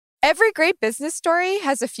Every great business story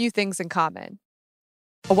has a few things in common.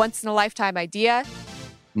 A once-in-a-lifetime idea.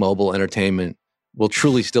 Mobile entertainment will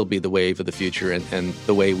truly still be the wave of the future and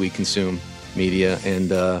the way we consume media. And,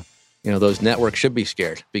 those networks should be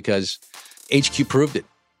scared because HQ proved it.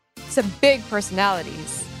 Some big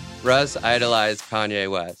personalities. Russ idolized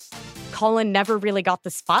Kanye West. Colin never really got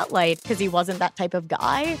the spotlight because he wasn't that type of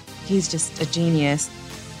guy. He's just a genius.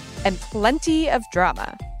 And plenty of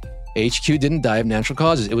drama. HQ didn't die of natural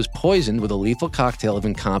causes. It was poisoned with a lethal cocktail of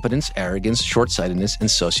incompetence, arrogance, short-sightedness, and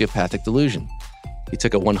sociopathic delusion. He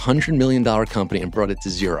took a $100 million company and brought it to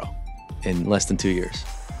zero in less than 2 years.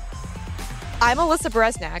 I'm Alyssa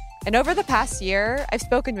Bereznak, and over the past year, I've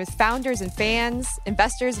spoken with founders and fans,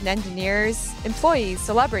 investors and engineers, employees,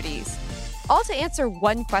 celebrities, all to answer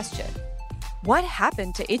one question. What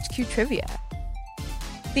happened to HQ Trivia?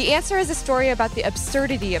 The answer is a story about the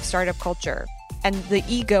absurdity of startup culture and the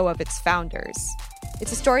ego of its founders.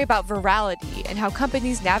 It's a story about virality and how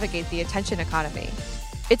companies navigate the attention economy.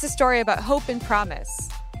 It's a story about hope and promise,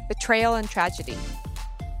 betrayal and tragedy.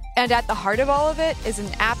 And at the heart of all of it is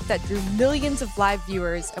an app that drew millions of live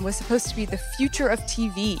viewers and was supposed to be the future of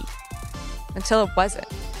TV, until it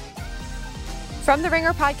wasn't. From the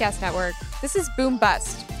Ringer Podcast Network, this is Boom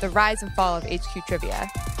Bust, the rise and fall of HQ Trivia.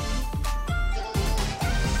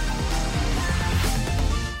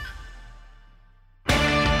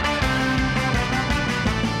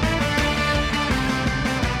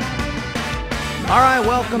 All right,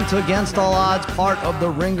 welcome to Against All Odds, part of the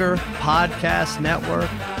Ringer Podcast Network.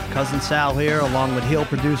 Cousin Sal here, along with Heel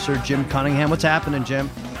producer Jim Cunningham. What's happening, Jim?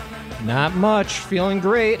 Not much. Feeling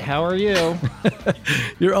great. How are you?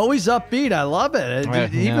 You're always upbeat. I love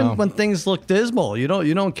it. Even when things look dismal, you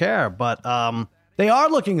don't care. But they are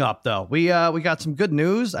looking up, though. We got some good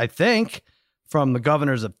news, I think, from the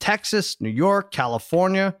governors of Texas, New York,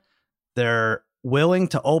 California. They're willing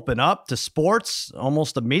to open up to sports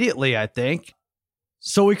almost immediately, I think.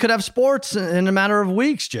 So we could have sports in a matter of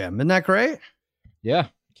weeks, Jim. Isn't that great? Yeah,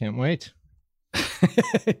 can't wait.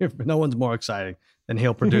 No one's more exciting than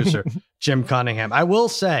Heel producer Jim Cunningham. I will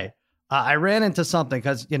say, I ran into something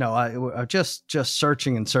because, I'm just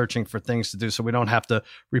searching and searching for things to do so we don't have to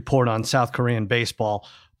report on South Korean baseball.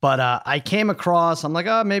 But I came across, I'm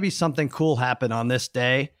like, maybe something cool happened on this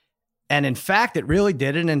day. And in fact, it really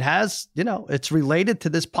did. And it has, it's related to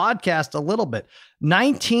this podcast a little bit.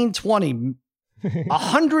 1920,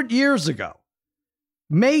 100 years ago,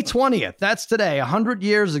 May 20th, that's today, 100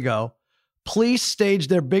 years ago, police staged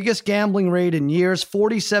their biggest gambling raid in years.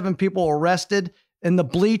 47 people arrested in the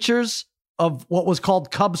bleachers of what was called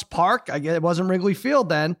Cubs Park. I guess it wasn't Wrigley Field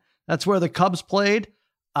then. That's where the Cubs played.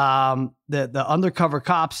 The undercover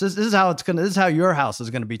cops. This is how your house is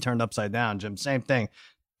gonna be turned upside down, Jim. Same thing.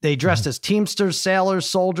 They dressed as Teamsters, sailors,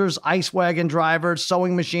 soldiers, ice wagon drivers,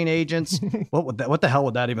 sewing machine agents. What the hell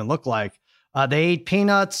would that even look like? They ate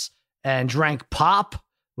peanuts and drank pop. It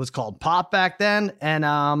was called pop back then.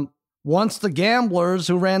 And once the gamblers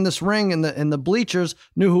who ran this ring in the bleachers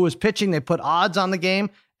knew who was pitching, they put odds on the game.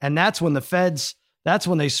 And that's when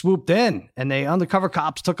they swooped in and the undercover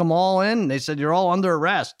cops took them all in. And they said, you're all under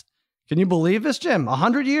arrest. Can you believe this, Jim?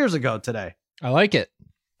 100 years ago today. I like it.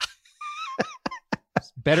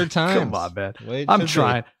 Better times. Come on, man. I'm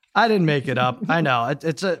trying. I didn't make it up. I know.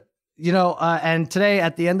 And today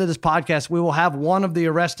at the end of this podcast, we will have one of the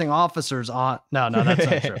arresting officers on. No, that's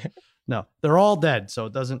not true. No, they're all dead. So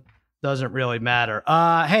it doesn't really matter.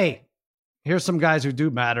 Hey, here's some guys who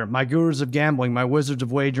do matter. My gurus of gambling, my wizards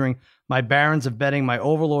of wagering, my barons of betting, my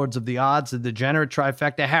overlords of the odds, the degenerate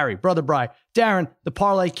trifecta, Harry, Brother Bry, Darren, the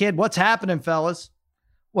Parlay Kid. What's happening, fellas?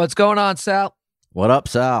 What's going on, Sal? What up,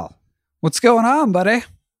 Sal? What's going on, buddy?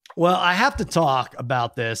 Well, I have to talk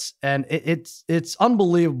about this, and it's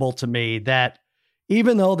unbelievable to me that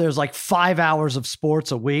even though there's like 5 hours of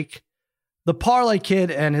sports a week, the Parlay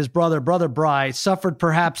Kid and his brother Bry, suffered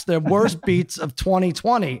perhaps their worst beats of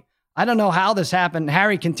 2020. I don't know how this happened.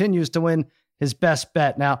 Harry continues to win his best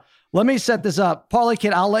bet. Now, let me set this up. Parlay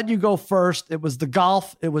Kid, I'll let you go first. It was the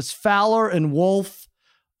golf. It was Fowler and Wolf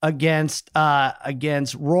against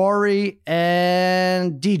Rory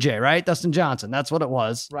and DJ, right? Dustin Johnson. That's what it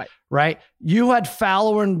was. Right. You had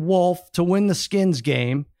Fowler and Wolf to win the Skins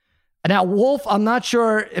game. And now Wolf, I'm not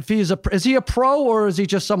sure if is he a pro or is he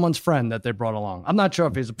just someone's friend that they brought along? I'm not sure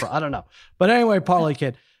if he's a pro. I don't know. But anyway, Parlay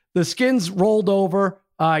Kid, the Skins rolled over.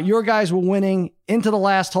 Your guys were winning into the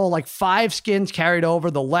last hole, like 5 Skins carried over.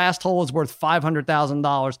 The last hole was worth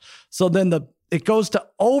 $500,000. So then it goes to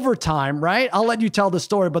overtime, right? I'll let you tell the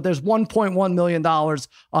story, but there's $1.1 million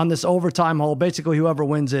on this overtime hole. Basically, whoever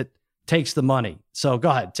wins it takes the money. So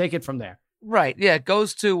go ahead, take it from there. Right. Yeah, it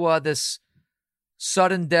goes to this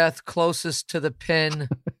sudden death closest to the pin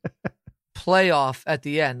playoff at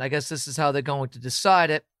the end. I guess this is how they're going to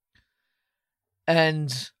decide it.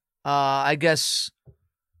 And I guess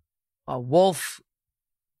Wolf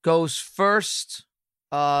goes first,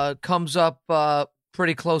 comes up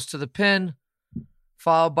pretty close to the pin,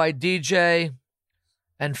 followed by DJ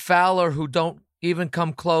and Fowler, who don't even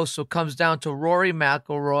come close. So it comes down to Rory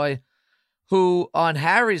McIlroy, who on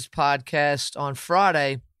Harry's podcast on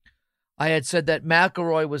Friday, I had said that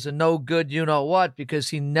McIlroy was a no good you-know-what because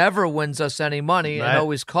he never wins us any money and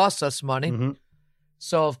always costs us money. Mm-hmm.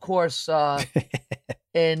 So, of course, at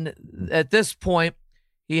this point,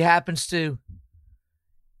 he happens to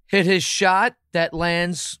hit his shot that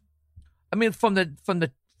lands. I mean, from the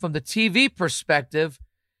TV perspective,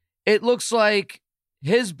 it looks like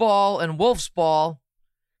his ball and Wolf's ball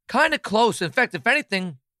kind of close. In fact, if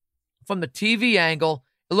anything, from the TV angle,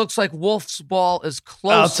 it looks like Wolf's ball is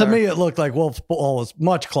closer. To me, it looked like Wolf's ball was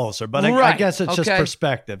much closer, but I guess it's just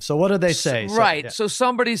perspective. So what did they say? So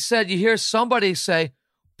somebody said, you hear somebody say,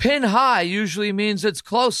 pin high usually means it's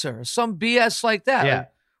closer. Some BS like that. Yeah.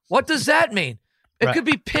 Like, what does that mean? It could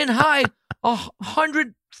be pin high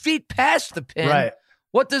 100 feet past the pin. Right.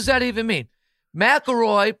 What does that even mean?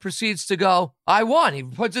 McIlroy proceeds to go, I won. He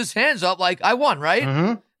puts his hands up like, I won, right?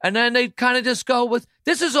 Mm-hmm. And then they kind of just go with,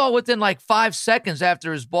 this is all within like 5 seconds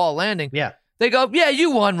after his ball landing. Yeah. They go, yeah,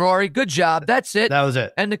 you won, Rory. Good job. That's it. That was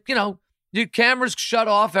it. And, your cameras shut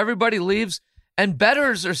off. Everybody leaves. And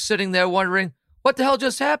bettors are sitting there wondering, what the hell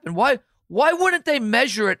just happened? Why wouldn't they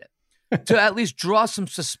measure it to at least draw some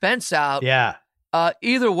suspense out? Yeah.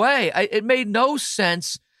 Either way, it made no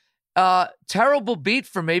sense. Terrible beat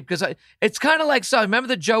for me because it's kind of like, so remember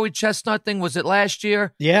the Joey Chestnut thing? Was it last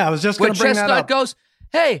year? Yeah, I was just going to bring that up. Chestnut goes,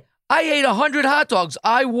 hey, I ate 100 hot dogs.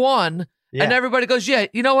 I won. Yeah. And everybody goes, yeah,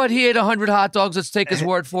 you know what? He ate 100 hot dogs. Let's take his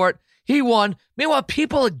word for it. He won. Meanwhile,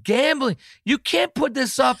 people are gambling. You can't put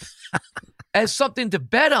this up as something to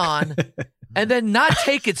bet on and then not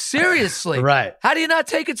take it seriously. Right. How do you not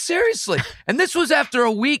take it seriously? And this was after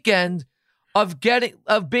a weekend of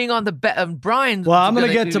being on the bet. Brian. Well, I'm going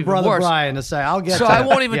to get to Brother worse. Brian to say. I'll get. So I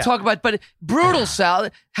won't even talk about it. But brutal, Sal.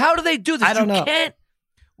 How do they do this? I don't know. Can't.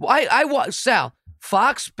 Sal.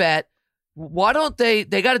 Fox Bet. Why don't they?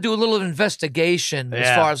 They got to do a little investigation,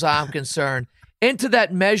 as far as I'm concerned, into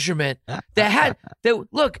that measurement. They're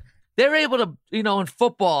able to, in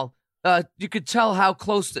football, you could tell how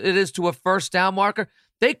close it is to a first down marker.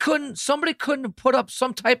 Somebody couldn't put up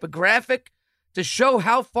some type of graphic to show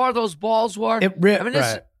how far those balls were.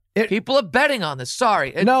 People are betting on this.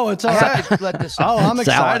 Sorry. No, it's all right. Let this I'm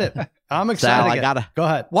excited. I'm excited. Sal, go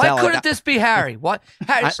ahead. Why couldn't this be Harry? What?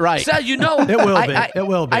 Right. Sal, it will be. It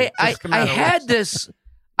will be. I had this.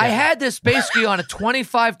 I had this basically on a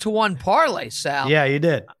 25-1 parlay, Sal. Yeah, you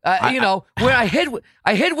did. Where I hit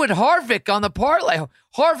with Harvick on the parlay.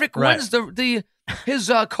 Harvick wins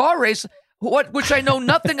his car race, which I know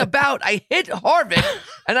nothing about. I hit Harvick,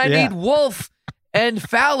 and I need Wolf and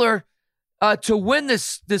Fowler to win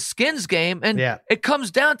this Skins game, and it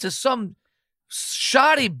comes down to some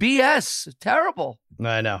shoddy BS. Terrible.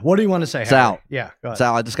 I know. What do you want to say, Harry? Sal? Yeah, go ahead.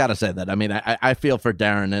 Sal, I just got to say that. I mean, I feel for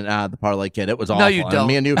Darren and the parlay kid. It was awful. No, you don't. And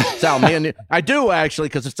me and you, Sal, I do actually,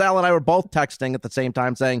 because Sal and I were both texting at the same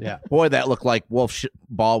time saying, boy, that looked like Wolf's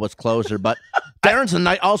ball was closer. But Darren's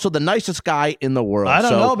also the nicest guy in the world. I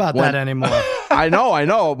don't know about that anymore. I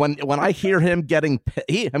know. When I hear him getting,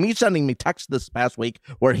 he's sending me texts this past week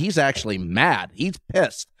where he's actually mad. He's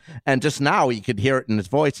pissed. And just now you could hear it in his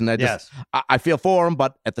voice. And I feel for him,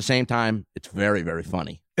 but at the same time, it's very, very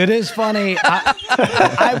funny. It is funny.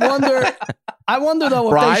 I wonder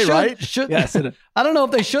though if they should. Yes, I don't know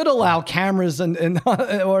if they should allow cameras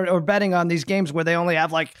or betting on these games where they only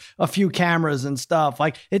have like a few cameras and stuff.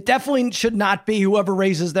 Like it definitely should not be whoever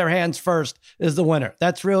raises their hands first is the winner.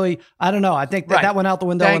 That's really, I don't know. I think that went out the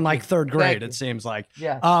window in like third grade. It seems like.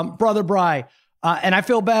 Yeah. Brother Bry. And I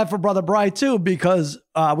feel bad for Brother Bry, too, because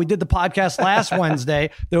we did the podcast last Wednesday.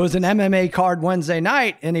 There was an MMA card Wednesday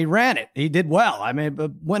night, and he ran it. He did well. I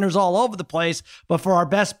mean, winners all over the place. But for our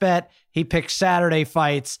best bet, he picked Saturday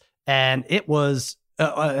fights, and it was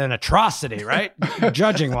an atrocity, right?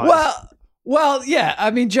 Judging-wise. Well, yeah. I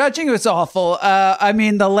mean, judging was awful. I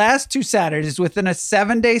mean, the last 2 Saturdays within a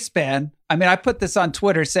 7-day span. I mean, I put this on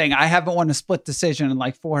Twitter saying I haven't won a split decision in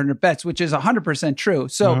like 400 bets, which is 100% true.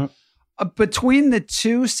 So between the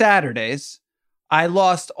 2 Saturdays, I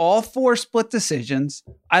lost all 4 split decisions.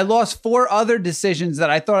 I lost 4 other decisions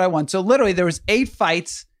that I thought I won. So literally there was 8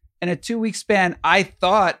 fights in a 2-week span. I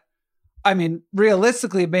thought, I mean,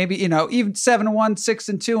 realistically, maybe, even 7-1,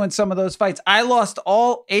 6-2 in some of those fights. I lost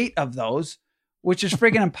all 8 of those, which is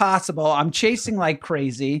friggin' impossible. I'm chasing like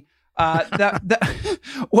crazy. Well,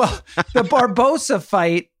 the Barbosa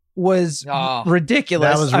fight was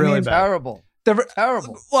ridiculous. That was really bad. Terrible.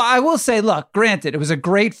 Terrible. Well, I will say, look, granted, it was a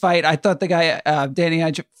great fight. I thought the guy, Danny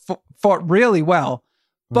Hedge, fought really well,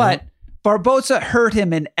 but Barbosa hurt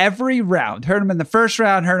him in every round. Hurt him in the first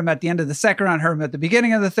round, hurt him at the end of the second round, hurt him at the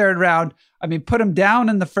beginning of the third round. I mean, put him down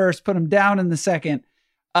in the first, put him down in the second.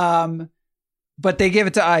 But they give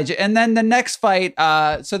it to IJ. And then the next fight,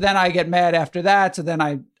 so then I get mad after that. So then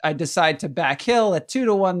I decide to back Hill at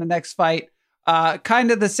 2-1 the next fight.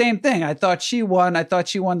 Kind of the same thing. I thought she won. I thought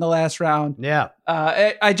she won the last round. Yeah.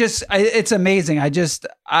 It's amazing.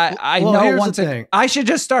 I know one thing. I should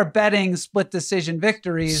just start betting split decision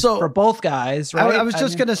victories for both guys. Right. I was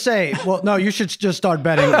just going to say, well, no, you should just start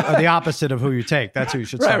betting the opposite of who you take. That's who you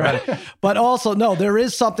should start betting. But also, no, there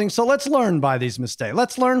is something. So let's learn by these mistakes.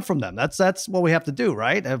 Let's learn from them. That's what we have to do,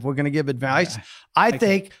 right? If we're going to give advice, I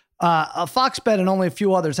think. Fox Bet and only a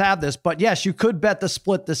few others have this, but yes, you could bet the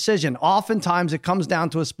split decision. Oftentimes it comes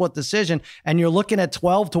down to a split decision and you're looking at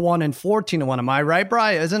 12-1 and 14-1. Am I right,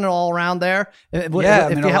 Brian? Isn't it all around there? Yeah. If you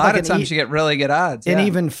have a lot of times you get really good odds. An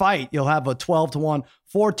even fight, you'll have a 12-1,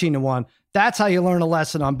 14-1. That's how you learn a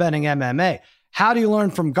lesson on betting MMA. How do you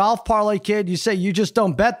learn from golf, Parlay Kid? You say you just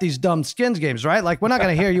don't bet these dumb skins games, right? Like we're not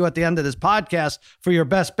going to hear you at the end of this podcast for your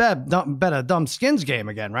best bet. Don't bet a dumb skins game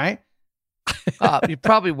again, right? You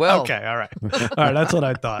probably will. Okay, all right. That's what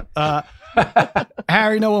I thought.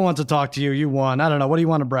 Harry, no one wants to talk to you. You won. I don't know. What do you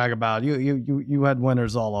want to brag about? You had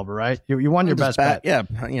winners all over, right? You won your best bet. Yeah,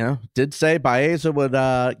 did say Baeza would,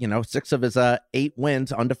 6 of his 8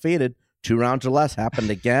 wins undefeated. 2 rounds or less happened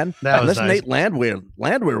again. That was nice. Nate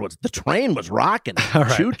Landwehr was the train was rocking.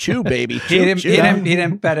 Right. Choo baby. He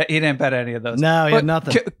didn't bet any of those. No, he had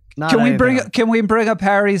nothing. Can we bring up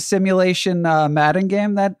Harry's simulation Madden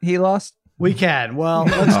game that he lost? We can. Well,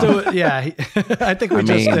 let's do it. Yeah, I think we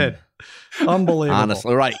just did. Unbelievable.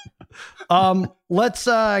 Honestly, right. Let's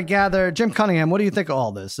gather. Jim Cunningham, what do you think of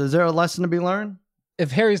all this? Is there a lesson to be learned? If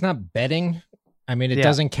Harry's not betting, I mean, it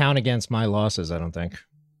doesn't count against my losses, I don't think.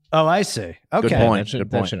 Oh, I see. Okay. Good point.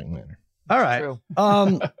 That shouldn't matter. All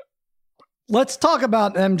right. Let's talk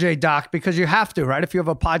about MJ Doc because you have to, right? If you have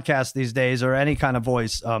a podcast these days or any kind of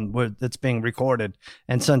voice that's being recorded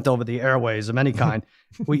and sent over the airways of any kind,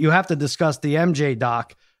 you have to discuss the MJ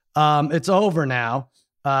Doc. It's over now.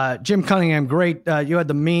 Jim Cunningham, great. You had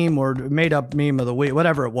the meme or made up meme of the week,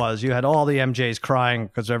 whatever it was. You had all the MJs crying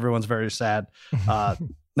because everyone's very sad.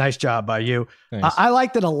 Nice job by you. I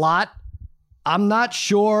liked it a lot. I'm not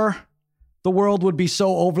sure the world would be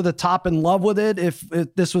so over the top in love with it if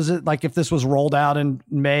this was rolled out in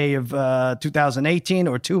May of 2018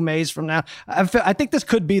 or 2 Mays from now. I think this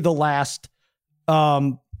could be the last.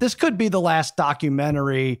 This could be the last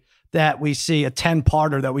documentary that we see, a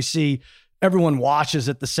 10-parter that we see everyone watches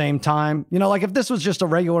at the same time. Like if this was just a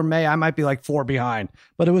regular May, I might be like 4 behind.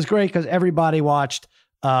 But it was great because everybody watched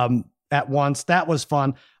at once. That was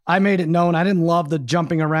fun. I made it known I didn't love the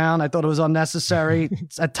jumping around. I thought it was unnecessary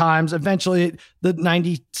at times. Eventually, the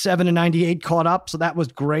 97 and 98 caught up, so that was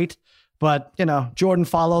great. But, Jordan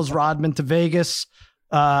follows Rodman to Vegas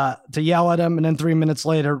to yell at him, and then 3 minutes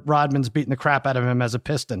later, Rodman's beating the crap out of him as a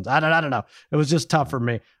Piston. I don't know. It was just tough for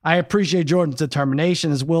me. I appreciate Jordan's determination,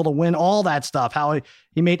 his will to win, all that stuff, how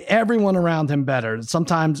he made everyone around him better,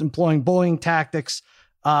 sometimes employing bullying tactics.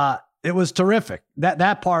 It was terrific.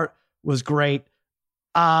 That part was great.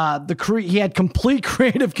 He had complete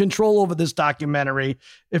creative control over this documentary.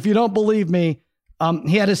 If you don't believe me,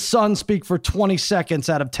 he had his son speak for 20 seconds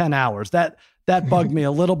out of 10 hours. That bugged me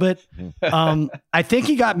a little bit. I think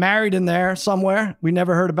he got married in there somewhere. We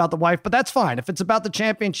never heard about the wife, but that's fine. If it's about the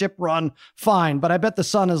championship run, fine. But I bet the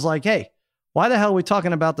son is like, hey, why the hell are we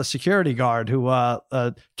talking about the security guard who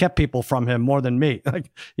kept people from him more than me?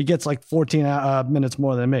 Like he gets like 14 minutes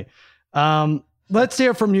more than me. Let's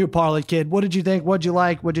hear from you, Parlay Kid. What did you think? What'd you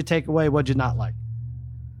like? What'd you take away? What'd you not like?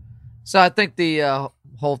 So I think the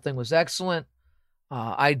whole thing was excellent.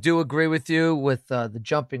 I do agree with you with the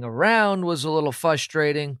jumping around was a little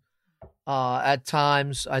frustrating at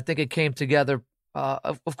times. I think it came together.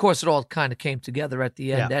 Of course, it all kind of came together at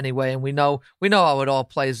the end anyway, and we know how it all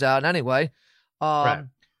plays out anyway. Right.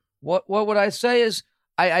 What would I say is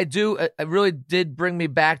it really did bring me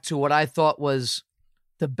back to what I thought was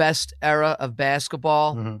the best era of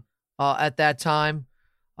basketball at that time.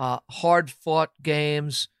 Hard-fought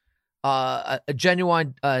games, a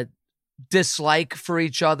genuine dislike for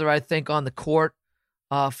each other, I think, on the court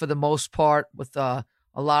for the most part with a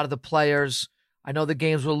lot of the players. I know the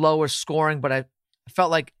games were lower scoring, but I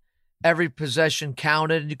felt like every possession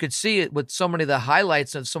counted. And you could see it with so many of the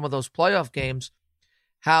highlights of some of those playoff games,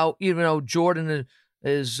 how even though Jordan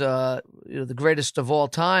is the greatest of all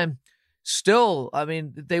time, still, I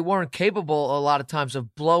mean, they weren't capable a lot of times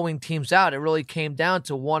of blowing teams out. It really came down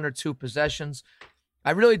to 1 or 2 possessions.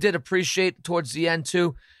 I really did appreciate towards the end,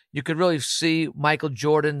 too. You could really see Michael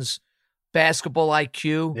Jordan's basketball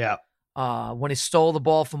IQ. Yeah. When he stole the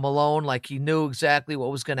ball from Malone, like he knew exactly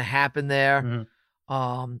what was going to happen there.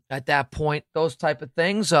 At that point, those type of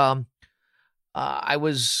things. I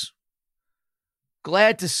was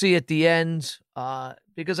glad to see at the end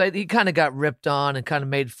because he kind of got ripped on and kind of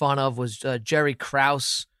made fun of was Jerry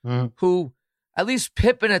Krause, who at least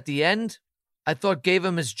Pippen at the end, I thought gave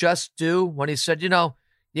him his just due when he said, you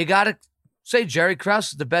got to say Jerry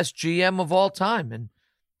Krause is the best GM of all time. And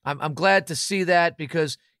I'm glad to see that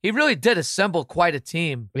because he really did assemble quite a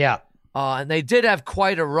team. Yeah. And they did have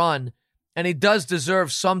quite a run. And he does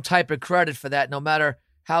deserve some type of credit for that, no matter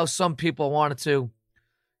how some people wanted to,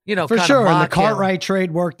 for sure. And the Cartwright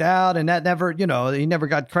trade worked out, and that never, he never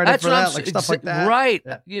got credit for that, like stuff like that. Right.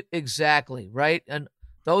 Yeah. Exactly. Right. And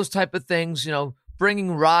those type of things,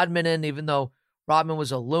 bringing Rodman in, even though Rodman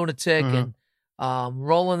was a lunatic and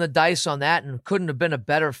rolling the dice on that and couldn't have been a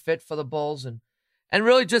better fit for the Bulls. And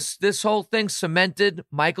really just this whole thing cemented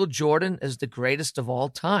Michael Jordan as the greatest of all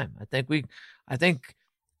time. I think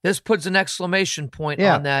this puts an exclamation point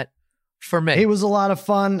on that for me. He was a lot of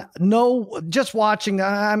fun. Just watching,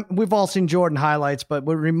 we've all seen Jordan highlights, but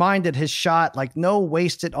we're reminded his shot, like no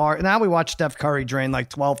wasted art. Now we watch Steph Curry drain like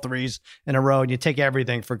 12 threes in a row and you take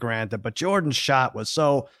everything for granted. But Jordan's shot was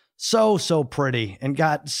so pretty and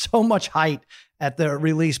got so much height at the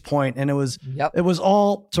release point, and it was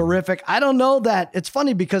all terrific. I don't know that it's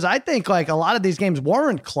funny because I think like a lot of these games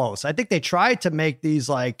weren't close. I think they tried to make these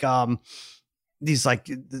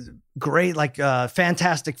great,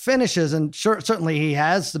 fantastic finishes. And certainly he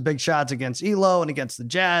has the big shots against Elo and against the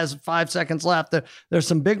Jazz. 5 seconds left. There's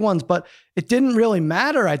some big ones, but it didn't really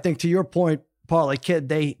matter. I think to your point, Parlay Kid,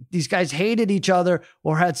 these guys hated each other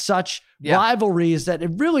or had such rivalries that it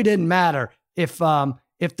really didn't matter if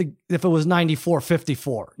it was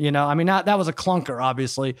 94-54, I mean, that was a clunker.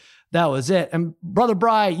 Obviously that was it. And Brother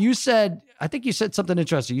Bry, I think you said something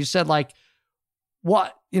interesting. You said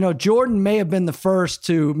Jordan may have been the first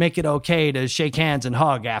to make it okay to shake hands and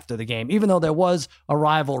hug after the game, even though there was a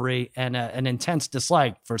rivalry and an intense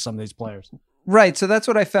dislike for some of these players. Right. So that's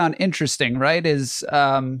what I found interesting, right? Is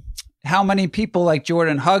how many people like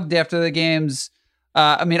Jordan hugged after the games.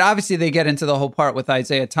 I mean, obviously they get into the whole part with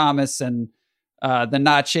Isaiah Thomas and the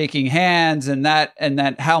not shaking hands and that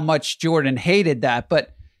how much Jordan hated that.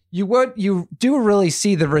 But you do really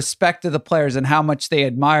see the respect of the players and how much they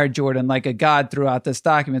admire Jordan like a god throughout this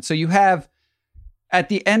document. So you have at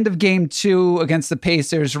the end of game 2 against the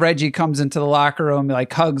Pacers, Reggie comes into the locker room,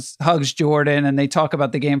 like hugs Jordan, and they talk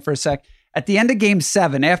about the game for a sec. At the end of game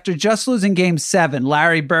 7, after just losing game 7,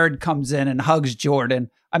 Larry Bird comes in and hugs Jordan.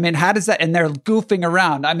 I mean, how does that, and they're goofing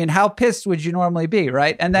around. I mean, how pissed would you normally be,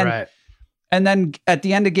 right? And then at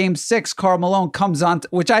the end of game 6, Karl Malone comes on,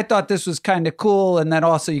 which I thought this was kind of cool. And then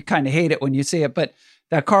also you kind of hate it when you see it, but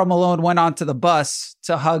that Karl Malone went onto the bus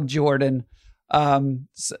to hug Jordan.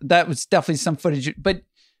 So that was definitely some footage. But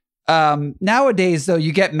nowadays, though,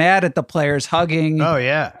 you get mad at the players hugging. Oh,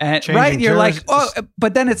 yeah. And, right? You're like, oh,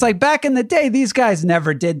 but then it's like back in the day, these guys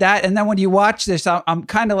never did that. And then when you watch this, I'm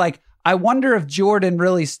kind of like, I wonder if Jordan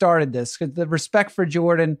really started this, because the respect for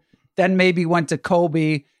Jordan then maybe went to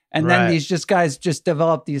Kobe. And then these guys just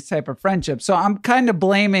developed these type of friendships. So I'm kind of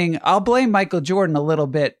I'll blame Michael Jordan a little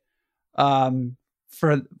bit for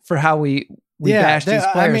how we bash these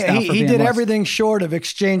players. I mean, he did everything short of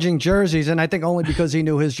exchanging jerseys. And I think only because he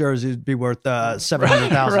knew his jerseys would be worth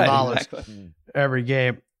 $700,000 every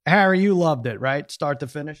game. Harry, you loved it, right? Start to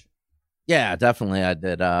finish. Yeah, definitely. I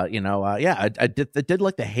did. I did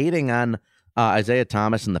like the hating on Isaiah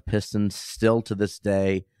Thomas and the Pistons still to this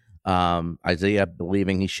day. Isaiah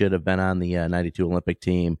believing he should have been on the 92 Olympic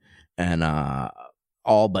team and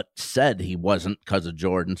all but said he wasn't because of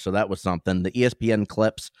Jordan. So that was something. The ESPN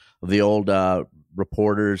clips of the old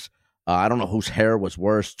reporters. I don't know whose hair was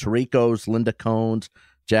worse, Tirico's, Linda Cohn's,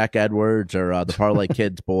 Jack Edwards, or the Parlay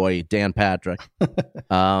Kids boy, Dan Patrick.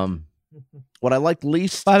 What I liked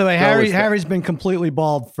least. By the way, Harry's been completely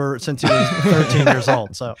bald since he was 13 years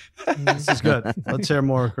old. So this is good. Let's hear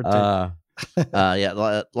more critique.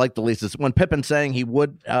 Like the least is when Pippen saying he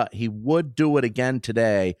would do it again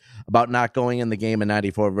today about not going in the game in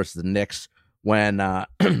 '94 versus the Knicks when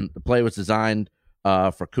the play was designed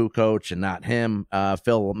for Kukoc and not him.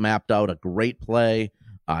 Phil mapped out a great play.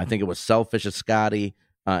 I think it was selfish of Scotty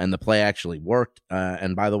and the play actually worked.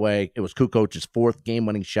 And by the way, it was Kukoc's 4th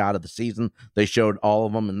game-winning shot of the season. They showed all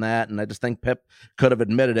of them in that, and I just think Pip could have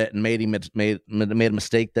admitted it and made a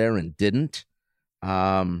mistake there and didn't.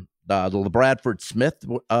 The Bradford Smith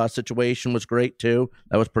situation was great too.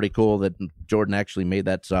 That was pretty cool that Jordan actually made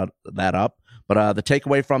that up. But the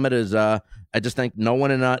takeaway from it is I just think no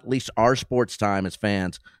one in at least our sports time as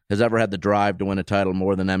fans has ever had the drive to win a title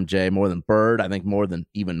more than MJ, more than Bird, I think more than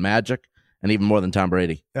even Magic, and even more than Tom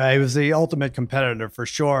Brady. He was the ultimate competitor for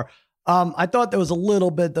sure. I thought there was a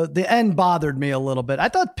little bit, the end bothered me a little bit. I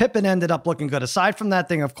thought Pippen ended up looking good. Aside from that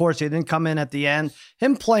thing, of course, he didn't come in at the end.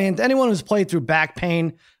 Him playing, anyone who's played through back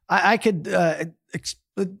pain, I could,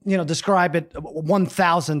 describe it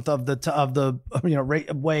 1,000th of the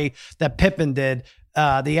way that Pippen did,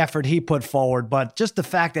 the effort he put forward. But just the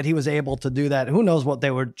fact that he was able to do that, who knows what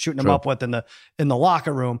they were shooting him up with in the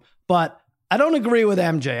locker room. But I don't agree with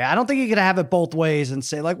MJ. I don't think you could have it both ways and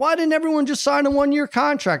say, like, why didn't everyone just sign a 1-year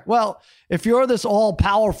contract? Well, if you're this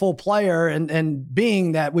all-powerful player and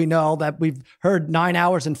being that we know that we've heard 9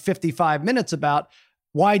 hours and 55 minutes about,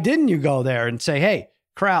 why didn't you go there and say, hey,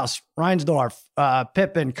 Krause, Reinsdorf,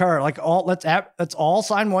 Pippen, Kerr, let's all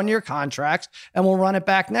sign 1-year contracts and we'll run it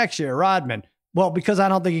back next year. Rodman. Well, because I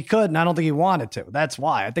don't think he could and I don't think he wanted to. That's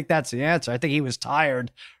why. I think that's the answer. I think he was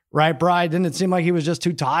tired. Right, Brian? Didn't it seem like he was just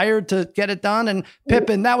too tired to get it done? And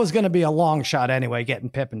Pippen, that was going to be a long shot anyway, getting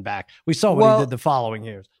Pippen back. We saw what he did the following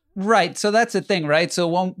years. Right. So that's the thing, right?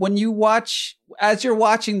 So when you watch, as you're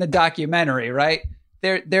watching the documentary, right,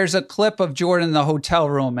 there's a clip of Jordan in the hotel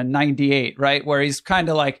room in '98, right, where he's kind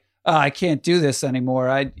of like, oh, I can't do this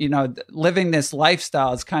anymore. Living this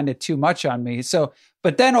lifestyle is kind of too much on me. So,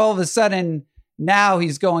 but then all of a sudden, now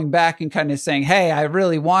he's going back and kind of saying, hey, I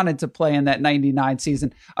really wanted to play in that 99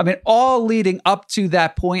 season. I mean, all leading up to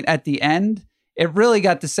that point at the end, it really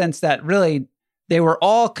got the sense that really they were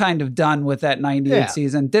all kind of done with that 98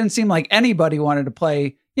 season. Didn't seem like anybody wanted to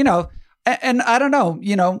play, and I don't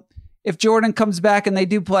know, if Jordan comes back and they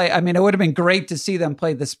do play, I mean, it would have been great to see them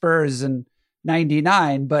play the Spurs in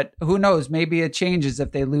 99, but who knows? Maybe it changes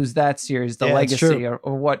if they lose that series, the legacy or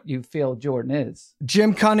what you feel Jordan is.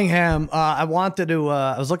 Jim Cunningham, I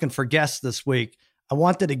was looking for guests this week. I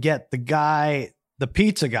wanted to get the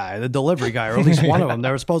pizza guy, the delivery guy, or at least one of them.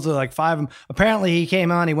 There were supposedly like 5 of them. Apparently he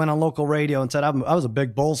came on, he went on local radio and said, I was a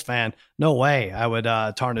big Bulls fan. No way I would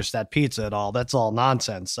tarnish that pizza at all. That's all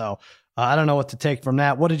nonsense. So I don't know what to take from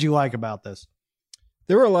that. What did you like about this?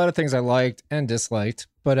 There were a lot of things I liked and disliked,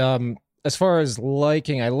 but as far as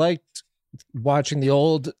liking, I liked watching the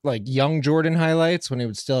old, young Jordan highlights when he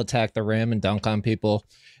would still attack the rim and dunk on people.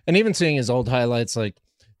 And even seeing his old highlights,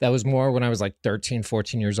 that was more when I was 13,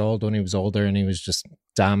 14 years old, when he was older and he was just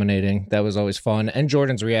dominating. That was always fun. And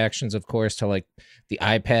Jordan's reactions, of course, to the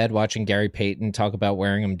iPad, watching Gary Payton talk about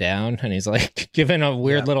wearing him down. And he's giving a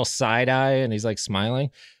weird little side eye and he's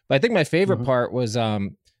smiling. But I think my favorite part was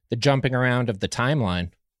the jumping around of the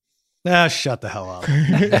timeline. Shut the hell up.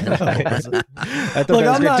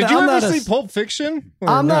 Did you ever see Pulp Fiction?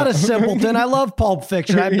 I'm not a simpleton. I love Pulp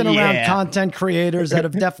Fiction. I've been around content creators that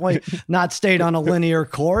have definitely not stayed on a linear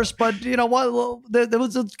course, but you know what? It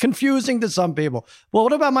was confusing to some people. Well,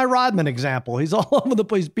 what about my Rodman example? He's all over the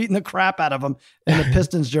place, beating the crap out of him in the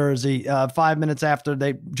Pistons jersey 5 minutes after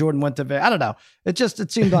Jordan went to Vegas. I don't know.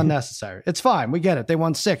 It seemed unnecessary. It's fine. We get it. They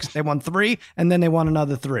won 6. They won 3, and then they won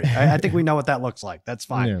another 3. I think we know what that looks like. That's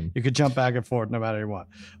fine. Yeah. You could jump back and forth no matter what.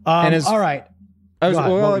 All right. I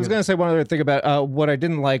was going to say one other thing about what I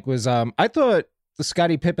didn't like was I thought the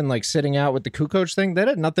Scottie Pippen sitting out with the Kukoc thing, that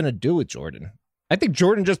had nothing to do with Jordan. I think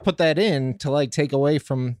Jordan just put that in to take away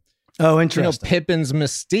from interesting. Pippen's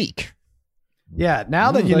mystique. Yeah,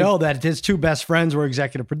 now that you know that his 2 best friends were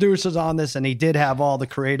executive producers on this, and he did have all the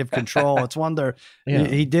creative control, it's wonder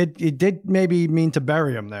he did maybe mean to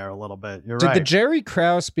bury him there a little bit. You're right. Did the Jerry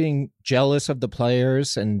Krause being jealous of the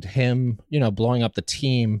players and him, blowing up the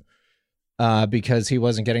team because he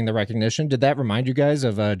wasn't getting the recognition, did that remind you guys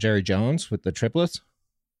of Jerry Jones with the triplets?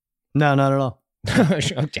 No, not at all.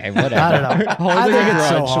 Okay, whatever. I don't know. I think it's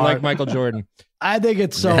so hard. Like Michael Jordan. I think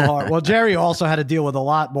it's so hard. Well, Jerry also had to deal with a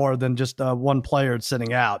lot more than just one player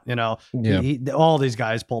sitting out. All these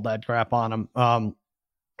guys pulled that crap on him, and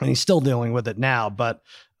he's still dealing with it now. But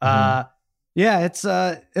it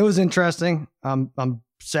was interesting. I'm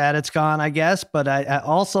sad it's gone, I guess, but I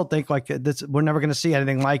also think we're never going to see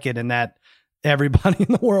anything like it in that everybody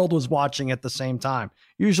in the world was watching at the same time.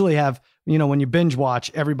 Usually when you binge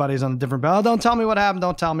watch, everybody's on a different, don't tell me what happened.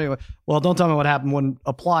 Don't tell me what happened wouldn't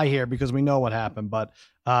apply here because we know what happened, but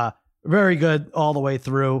very good all the way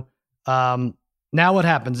through. Now what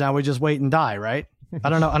happens? Now we just wait and die, right? I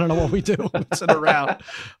don't know what we do. Sit around.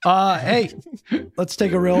 Hey, let's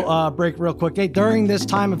take a real break real quick. Hey, during this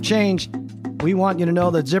time of change, we want you to know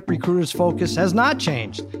that ZipRecruiter's focus has not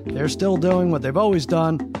changed. They're still doing what they've always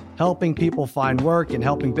done, helping people find work and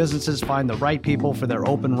helping businesses find the right people for their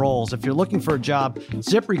open roles. If you're looking for a job,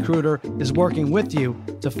 ZipRecruiter is working with you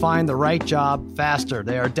to find the right job faster.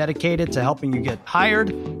 They are dedicated to helping you get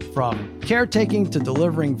hired, from caretaking to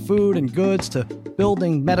delivering food and goods to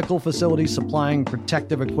building medical facilities, supplying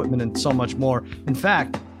protective equipment, and so much more. In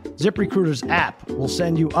fact, ZipRecruiter's app will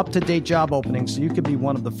send you up-to-date job openings so you can be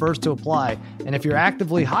one of the first to apply. And if you're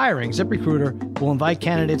actively hiring, ZipRecruiter will invite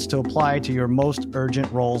candidates to apply to your most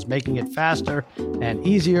urgent roles, making it faster and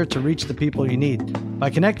easier to reach the people you need.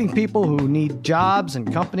 By connecting people who need jobs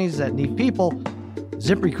and companies that need people,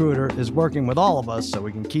 ZipRecruiter is working with all of us so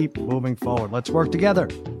we can keep moving forward. Let's work together.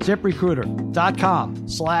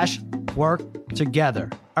 ZipRecruiter.com/work together.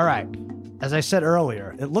 All right. As I said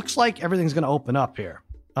earlier, it looks like everything's going to open up here.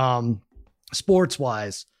 Sports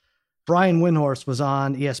wise, Brian Windhorst was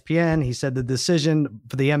on ESPN. He said the decision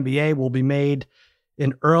for the NBA will be made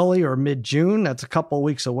in early or mid-June. That's a couple of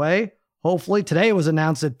weeks away. Hopefully today it was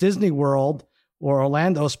announced that Disney World, or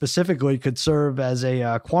Orlando specifically, could serve as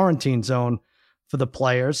a quarantine zone for the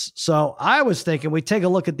players. So I was thinking we take a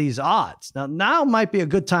look at these odds. Now might be a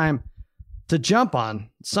good time to jump on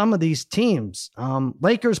some of these teams.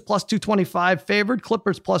 Lakers plus 225 favored,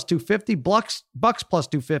 Clippers plus 250, Bucks plus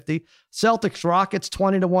 250, Celtics, Rockets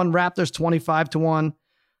 20-1, Raptors 25-1.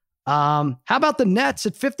 How about the Nets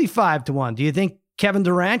at 55-1? Do you think Kevin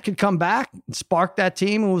Durant could come back and spark that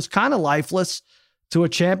team who was kind of lifeless to a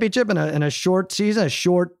championship in a short season, a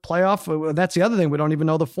short playoff? That's the other thing. We don't even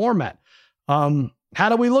know the format. How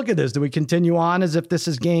do we look at this? Do we continue on as if this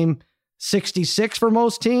is game 66 for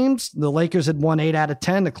most teams? The Lakers had won 8 out of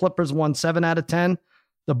 10. The Clippers won 7 out of 10.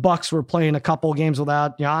 The Bucks were playing a couple of games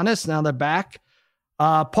without Giannis. Now they're back.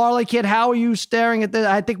 Parlay Kid, how are you staring at this?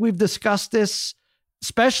 I think we've discussed this,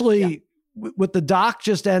 especially with the doc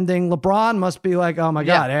just ending. LeBron must be like, oh my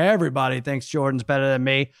God, everybody thinks Jordan's better than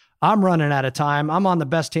me. I'm running out of time. I'm on the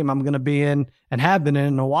best team I'm going to be in and have been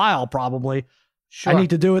in a while, probably. Sure. I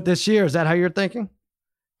need to do it this year. Is that how you're thinking?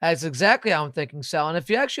 That's exactly how I'm thinking, Sal. And if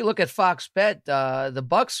you actually look at Fox Bet, the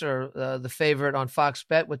Bucks are the favorite on Fox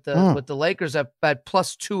Bet with the Lakers at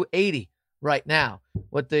plus 280 right now,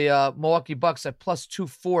 with the Milwaukee Bucks at plus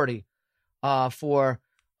 240 for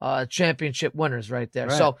championship winners right there.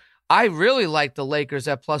 Right. So I really like the Lakers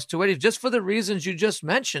at plus 280 just for the reasons you just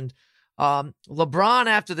mentioned. LeBron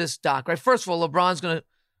after this doc, right? First of all, LeBron's going to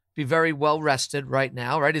be very well rested right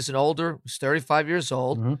now, right? He's he's 35 years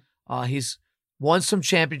old. Mm-hmm. He's won some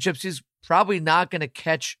championships. He's probably not going to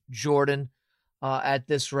catch Jordan at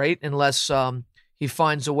this rate unless he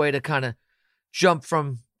finds a way to kind of jump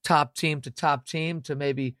from top team to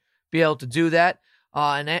maybe be able to do that.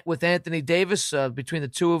 And with Anthony Davis, between the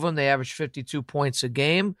two of them, they average 52 points a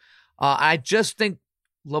game. I just think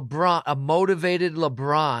LeBron, a motivated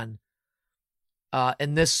LeBron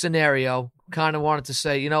in this scenario, kind of wanted to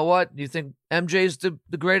say, you know what? You think MJ's the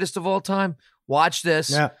greatest of all time? Watch this.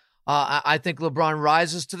 Yeah. I think LeBron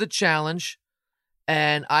rises to the challenge,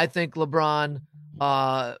 and I think LeBron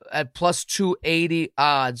at plus 280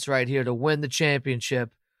 odds right here to win the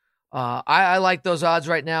championship. I like those odds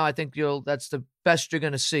right now. I think that's the best you're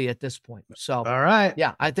going to see at this point. So, all right,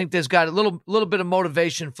 yeah, I think there's got a little bit of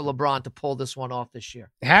motivation for LeBron to pull this one off this year.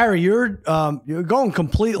 Harry, you're going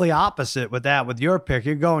completely opposite with that. With your pick,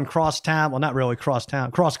 you're going cross town. Well, not really cross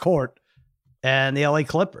town, cross court, and the LA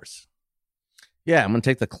Clippers. Yeah, I'm going to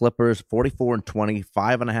take the Clippers, 44-20,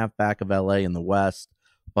 5.5 back of LA in the West.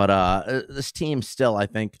 But this team still, I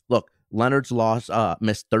think, look, Leonard's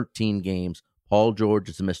missed 13 games. Paul George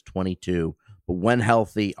has missed 22. But when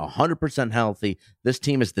healthy, 100% healthy, this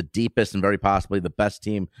team is the deepest and very possibly the best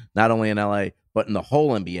team, not only in LA, but in the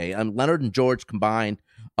whole NBA. And Leonard and George combined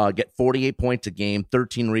get 48 points a game,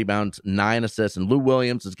 13 rebounds, 9 assists, and Lou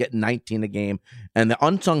Williams is getting 19 a game. And the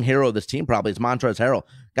unsung hero of this team probably is Montrezl Harrell.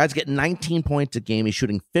 Guy's getting 19 points a game. He's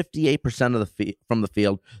shooting 58% from the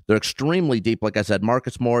field. They're extremely deep. Like I said,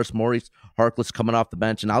 Marcus Morris, Maurice Harkless coming off the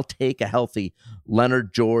bench. And I'll take a healthy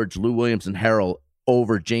Leonard, George, Lou Williams, and Harrell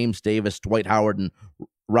over James Davis, Dwight Howard, and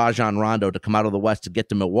Rajon Rondo to come out of the West to get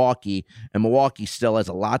to Milwaukee. And Milwaukee still has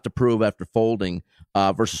a lot to prove after folding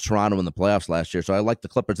versus Toronto in the playoffs last year. So I like the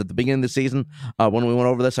Clippers. At the beginning of the season, when we went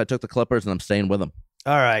over this, I took the Clippers, and I'm staying with them.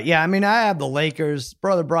 All right. Yeah, I mean, I have the Lakers.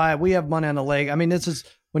 Brother Brian, we have money on the Lakers. I mean, this is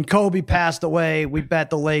when Kobe passed away, we bet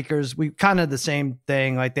the Lakers. We kind of the same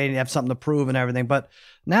thing, like they didn't have something to prove and everything. But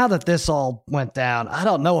now that this all went down, I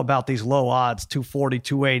don't know about these low odds, 240,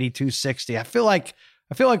 280, 260. I feel like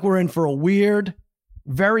we're in for a weird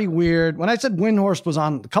very weird. When I said Windhorst was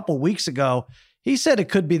on a couple weeks ago, he said it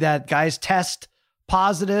could be that guys test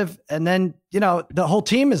positive and then, the whole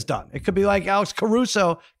team is done. It could be like Alex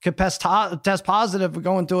Caruso could test positive for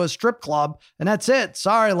going to a strip club and that's it.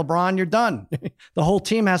 Sorry, LeBron, you're done. The whole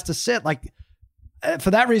team has to sit. Like,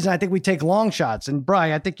 for that reason, I think we take long shots. And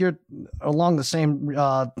Brian, I think you're along the same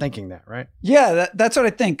thinking there, right? Yeah, that's what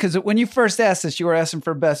I think. Because when you first asked this, you were asking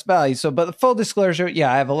for best value. So, but the full disclosure,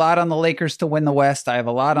 I have a lot on the Lakers to win the West. I have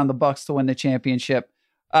a lot on the Bucks to win the championship.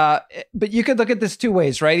 But you could look at this two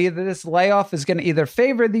ways, right? Either this layoff is going to either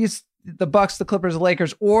favor the Bucks, the Clippers, the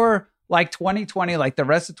Lakers, or like 2020, like the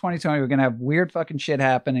rest of 2020, we're going to have weird fucking shit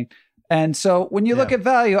happening. And so when you look at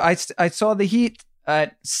value, I saw the Heat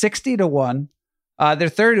at 60-1. They're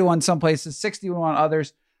 30-1 some places, 60-1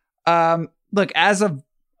 others. Look, as of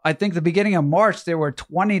I think the beginning of March, they were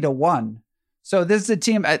 20-1. So this is a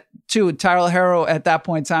team at 2. Tyler Herro at that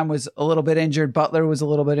point in time was a little bit injured. Butler was a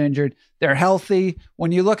little bit injured. They're healthy.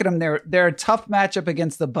 When you look at them, they're a tough matchup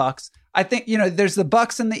against the Bucks. I think there's the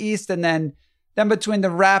Bucks in the East, and then between the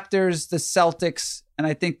Raptors, the Celtics, and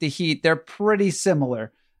I think the Heat, they're pretty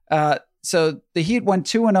similar. So the Heat went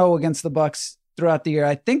 2-0 against the Bucks throughout the year.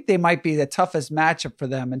 I think they might be the toughest matchup for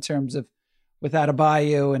them in terms of with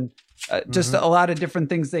Adebayo and just a lot of different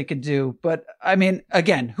things they could do. But I mean,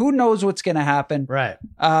 again, who knows what's going to happen? Right.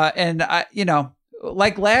 And I,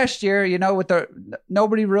 like last year,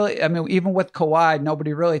 nobody really, I mean, even with Kawhi,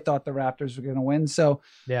 nobody really thought the Raptors were going to win. So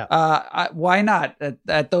why not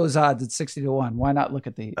at those odds at 60-1? Why not look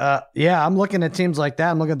at the Heat? I'm looking at teams like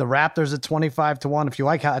that. I'm looking at the Raptors at 25-1. If you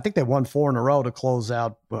like, I think they won 4 in a row to close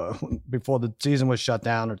out before the season was shut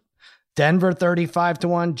down. Or Denver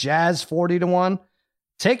 35-1, Jazz 40-1.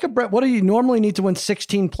 Take a breath. What do you normally need to win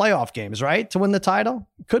 16 playoff games, right? To win the title?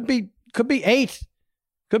 Could be 8.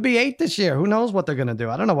 Could be 8 this year. Who knows what they're going to do?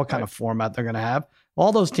 I don't know what kind of format they're going to have.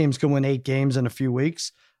 All those teams can win 8 games in a few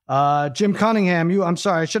weeks. Jim Cunningham, I'm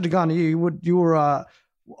sorry, I should have gone to you. You were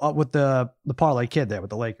with the parlay kid there with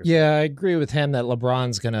the Lakers. Yeah, I agree with him that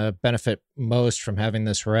LeBron's going to benefit most from having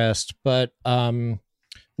this rest. But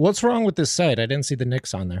what's wrong with this site? I didn't see the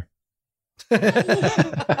Knicks on there.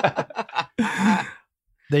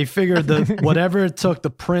 They figured that whatever it took to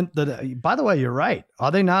print that. By the way, you're right.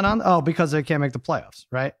 Are they not on? Oh, because they can't make the playoffs,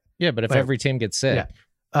 right? Yeah, but if every team gets sick. Yeah.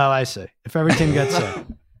 Oh, I see. If every team gets sick.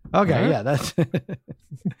 Okay, yeah, that's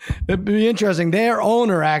it'd be interesting. Their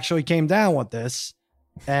owner actually came down with this,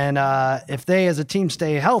 and if they as a team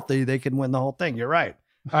stay healthy, they can win the whole thing. You're right.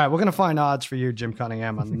 All right, we're gonna find odds for you, Jim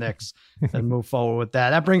Cunningham, on the Knicks, and move forward with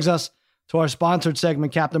that. That brings us to our sponsored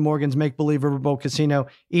segment, Captain Morgan's Make Believe Riverboat Casino.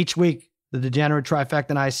 Each week, the Degenerate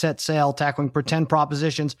Trifecta and I set sail, tackling pretend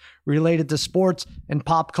propositions related to sports and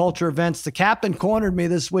pop culture events. The captain cornered me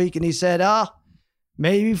this week, and he said,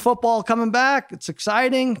 maybe football coming back. It's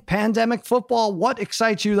exciting. Pandemic football. What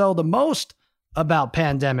excites you, though, the most about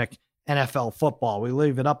pandemic NFL football? We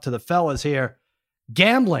leave it up to the fellas here.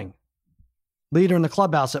 Gambling, leader in the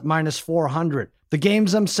clubhouse at -400. The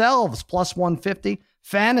games themselves, +150.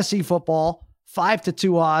 Fantasy football,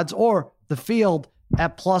 5-2 odds, or the field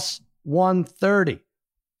at +130.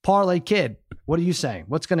 Parlay Kid, what are you saying?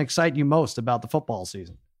 What's going to excite you most about the football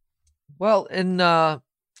season? Well, in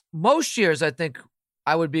most years, I think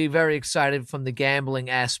I would be very excited from the gambling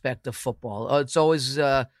aspect of football. It's always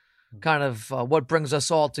kind of what brings us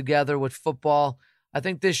all together with football. I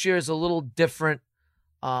think this year is a little different.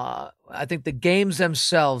 I think the games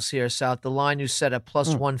themselves here, South, the line you set at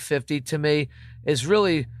 +150 to me is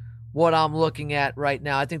really what I'm looking at right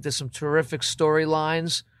now. I think there's some terrific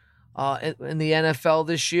storylines in the NFL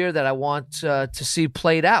this year that I want to see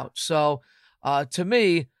played out. So to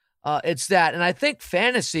me, it's that. And I think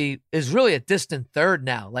fantasy is really a distant third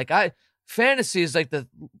now. Fantasy is like the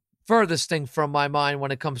furthest thing from my mind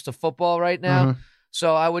when it comes to football right now. Mm-hmm.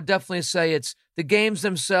 So I would definitely say it's the games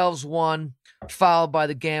themselves, 1, followed by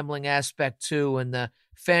the gambling aspect 2, and the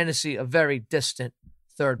fantasy a very distant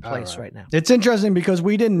third place right now. It's interesting because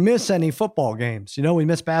we didn't miss any football games. We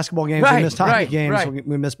missed basketball games, we missed hockey games,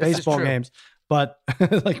 we missed baseball games. But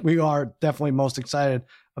we are definitely most excited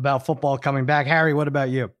about football coming back. Harry, what about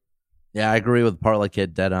you? Yeah, I agree with Parlay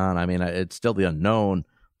Kid dead on. I mean, it's still the unknown,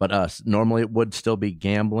 but normally it would still be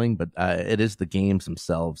gambling, but it is the games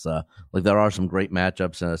themselves. There are some great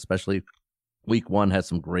matchups, and especially Week 1 has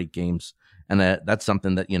some great games, and that's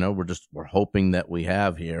something that we're hoping that we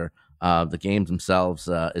have here. The games themselves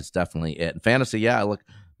is definitely it. And fantasy,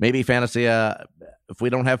 maybe fantasy. If we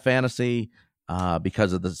don't have fantasy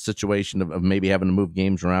because of the situation of maybe having to move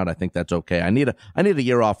games around, I think that's okay. I need a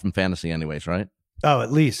year off from fantasy, anyways, right? Oh,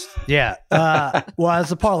 at least. Yeah. Well, as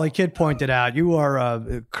the Parlay Kid pointed out, you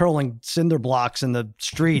are curling cinder blocks in the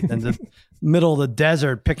street in the middle of the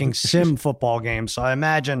desert picking sim football games. So I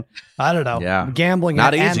imagine, I don't know, gambling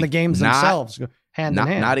and the games themselves hand in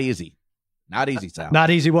hand. Not easy. Not easy, Sal. Not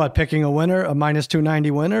easy what? Picking a winner, a minus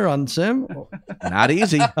 290 winner on sim? Not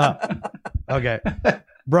easy. Okay.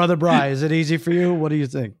 Brother Bry, is it easy for you? What do you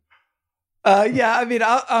think? Yeah, I mean,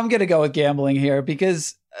 I'm going to go with gambling here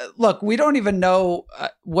because, look, we don't even know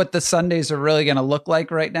what the Sundays are really going to look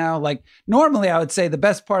like right now. Like, normally I would say the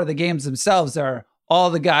best part of the games themselves are all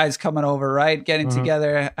the guys coming over, right? Getting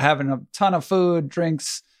together, having a ton of food,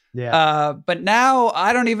 drinks. Yeah. But now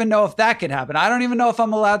I don't even know if that could happen. I don't even know if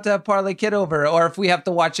I'm allowed to have Parlay Kid over or if we have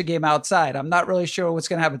to watch a game outside. I'm not really sure what's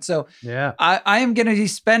going to happen. So yeah, I am going to be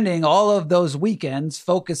spending all of those weekends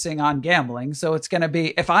focusing on gambling. So it's going to be,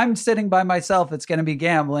 if I'm sitting by myself, it's going to be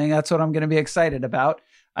gambling. That's what I'm going to be excited about.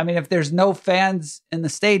 I mean, if there's no fans in the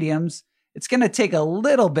stadiums, it's going to take a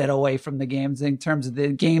little bit away from the games in terms of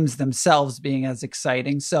the games themselves being as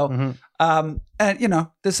exciting. So, and you know,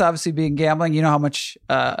 this obviously being gambling, you know how much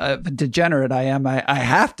of a degenerate I am. I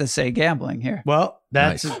have to say gambling here. Well,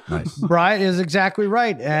 that's nice. Brian is exactly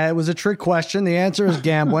right. It was a trick question. The answer is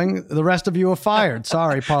gambling. The rest of you are fired.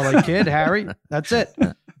 Sorry, Parlay Kid, Harry. That's it.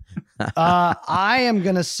 I am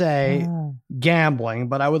going to say gambling,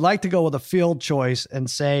 but I would like to go with a field choice and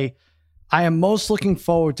say I am most looking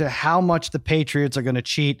forward to how much the Patriots are going to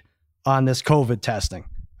cheat on this COVID testing.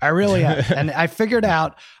 I really am. And I figured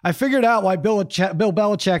out why Bill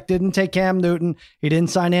Belichick didn't take Cam Newton. He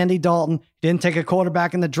didn't sign Andy Dalton. He didn't take a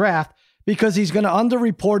quarterback in the draft because he's going to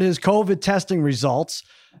underreport his COVID testing results.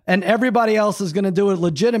 And everybody else is going to do it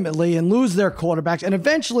legitimately and lose their quarterbacks. And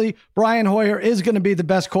eventually, Brian Hoyer is going to be the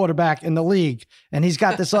best quarterback in the league. And he's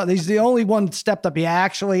got this. He's the only one that stepped up. He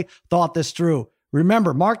actually thought this through.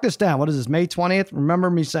 Remember, mark this down. What is this, May 20th? Remember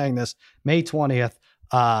me saying this, May 20th.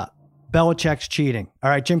 Belichick's cheating. All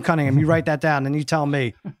right, Jim Cunningham, you write that down and you tell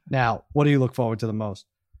me. Now, what do you look forward to the most?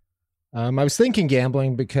 I was thinking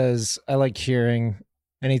gambling because I like hearing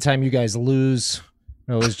anytime you guys lose.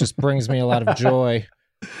 It always just brings me a lot of joy.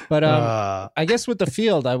 But I guess with the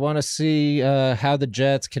field, I want to see how the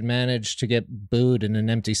Jets can manage to get booed in an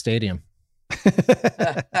empty stadium.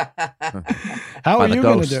 How are you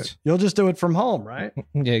going to do it? You'll just do it from home, right?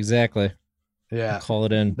 Yeah, exactly. Yeah. Call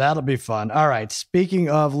it in. That'll be fun. All right. Speaking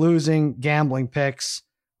of losing gambling picks,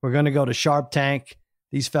 we're going to go to Sharp Tank.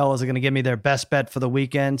 These fellas are going to give me their best bet for the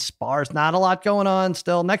weekend. Spar's not a lot going on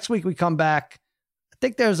still. Next week we come back. I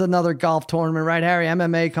think there's another golf tournament, right, Harry?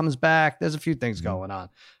 MMA comes back. There's a few things going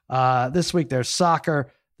on. This week there's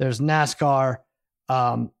soccer, there's NASCAR,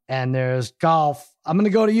 and there's golf. I'm going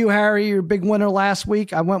to go to you, Harry. Your big winner last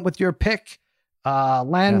week. I went with your pick,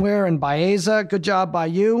 Landwehr and Baeza. Good job by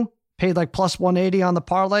you. Paid like plus 180 on the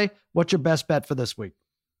parlay. What's your best bet for this week?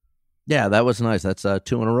 Yeah, that was nice. That's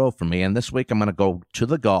 2 in a row for me. And this week I'm going to go to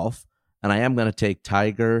the golf, and I am going to take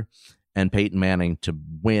Tiger and Peyton Manning to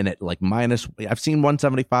win it. Like minus, I've seen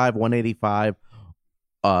 175, 185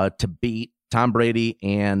 to beat Tom Brady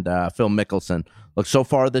and Phil Mickelson. Look, so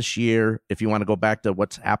far this year, if you want to go back to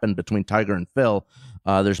what's happened between Tiger and Phil,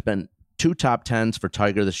 there's been 2 top 10s for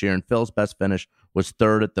Tiger this year, and Phil's best finish was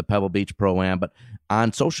 3rd at the Pebble Beach Pro-Am. But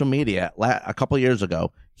on social media, a couple of years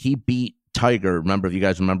ago, he beat Tiger. Remember, if you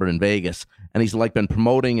guys remember, in Vegas, and he's like been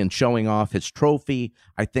promoting and showing off his trophy.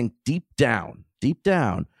 I think deep down,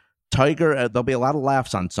 Tiger, there'll be a lot of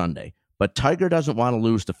laughs on Sunday, but Tiger doesn't want to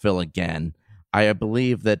lose to Phil again. I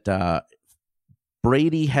believe that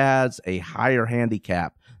Brady has a higher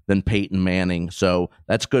handicap than Peyton Manning, so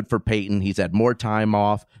that's good for Peyton. He's had more time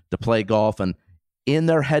off to play golf, and in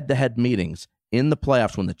their head-to-head meetings in the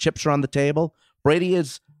playoffs, when the chips are on the table, Brady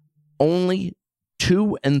is only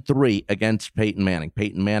 2-3 against Peyton Manning.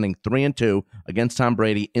 Peyton Manning 3-2 against Tom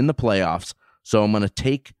Brady in the playoffs. So I'm going to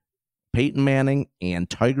take Peyton Manning and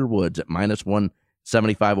Tiger Woods at minus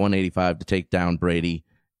 175, 185 to take down Brady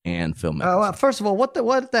and Phil Mickelson. First of all, what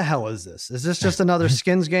the hell is this? Is this just another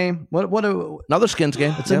skins game? Another skins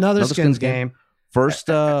game. It's another skins game. First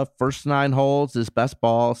 9 holes is best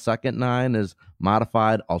ball. Second 9 is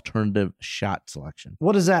modified alternative shot selection.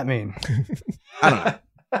 What does that mean? I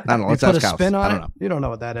don't know. Let's put a spin on it. You don't know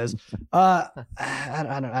what that is. I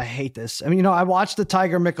don't know. I hate this. I mean, I watched the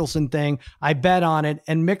Tiger Mickelson thing. I bet on it,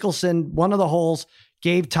 and Mickelson, one of the holes,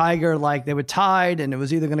 gave Tiger, like, they were tied, and it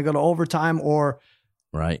was either going to go to overtime or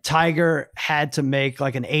Tiger had to make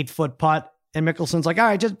like an 8-foot putt. And Mickelson's like, all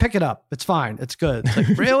right, just pick it up. It's fine. It's good. It's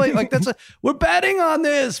like, really? Like, we're betting on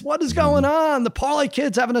this. What is going on? The Parlay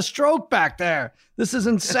Kid's having a stroke back there. This is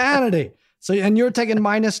insanity. So, and you're taking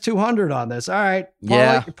minus 200 on this. All right.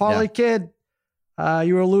 Parlay Kid.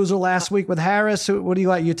 You were a loser last week with Harris. What do you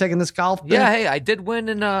like? You taking this golf? Yeah, hey, I did win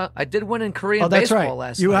in Korean baseball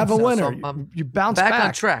last night. You have a winner. So you bounced back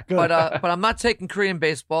on track. Good. But I'm not taking Korean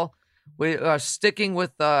baseball. We are sticking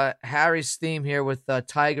with Harry's theme here with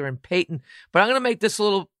Tiger and Peyton. But I'm going to make this a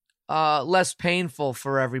little less painful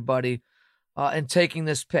for everybody in taking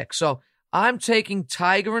this pick. So I'm taking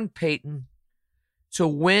Tiger and Peyton to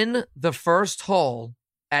win the first hole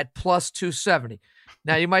at plus 270.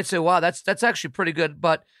 Now you might say, "Wow, that's actually pretty good,"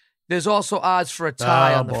 but there's also odds for a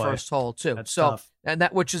tie on the first hole too. That's so tough. and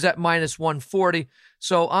that which is at minus 140.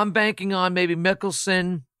 So I'm banking on maybe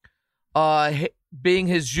Mickelson being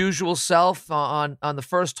his usual self on the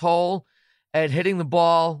first hole and hitting the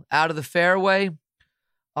ball out of the fairway,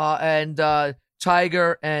 and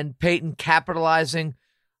Tiger and Peyton capitalizing.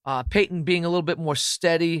 Peyton being a little bit more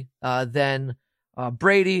steady than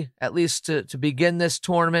Brady, at least to begin this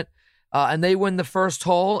tournament. And they win the first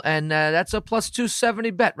hole, and that's a plus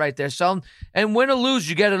 270 bet right there. So, and win or lose,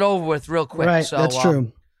 you get it over with real quick. Right, so, that's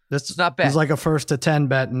true. It's not bad. It's like a 1 to 10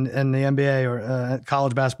 bet in the NBA or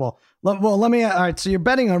college basketball. All right, so you're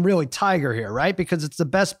betting on really Tiger here, right? Because it's the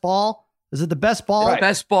best ball. Is it the best ball? Right.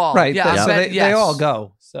 Best ball. Right. Yeah, So they all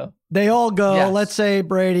go. So they all go. Yes. Let's say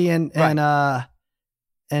Brady and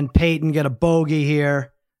Peyton get a bogey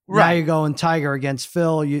here. Now you're going Tiger against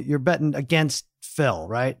Phil. You're betting against Phil,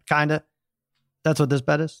 right? Kind of. That's what this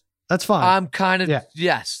bet is? That's fine. I'm kind of,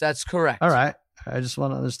 yes, that's correct. All right. I just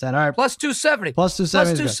want to understand. All right. Plus 270. Plus 270.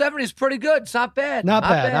 Plus 270 is pretty good. It's not bad. Not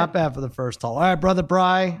bad for the first hole. All right, Brother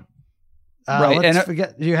Bry. Right. Let's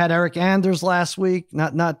forget you had Eric Anders last week.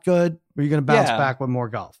 Not good. Were you going to bounce back with more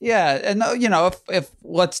golf? Yeah, and if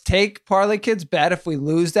let's take Parlay Kid's bet. If we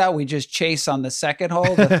lose that, we just chase on the second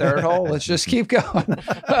hole, the third hole. Let's just keep going.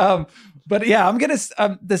 But yeah, I'm gonna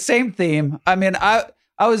the same theme. I mean, I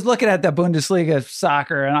was looking at the Bundesliga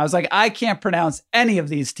soccer, and I was like, I can't pronounce any of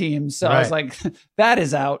these teams, so I was like, that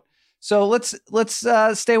is out. So let's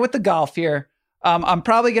stay with the golf here. I'm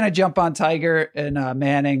probably gonna jump on Tiger and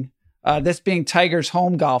Manning. This being Tiger's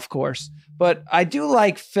home golf course. But I do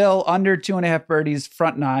like Phil under 2.5 birdies,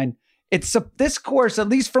 front 9. It's this course, at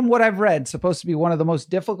least from what I've read, supposed to be one of the most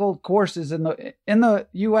difficult courses in the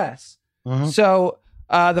U.S. Mm-hmm. So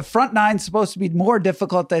the front 9's supposed to be more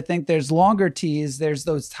difficult. I think there's longer tees. There's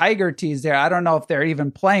those Tiger tees there. I don't know if they're even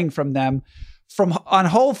playing from them. On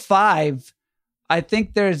hole 5, I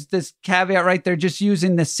think there's this caveat, right? They're just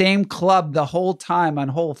using the same club the whole time on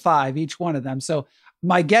hole 5, each one of them. So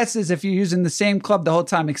my guess is if you're using the same club the whole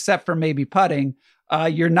time, except for maybe putting,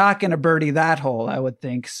 you're not going to birdie that hole, I would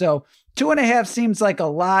think. So 2.5 seems like a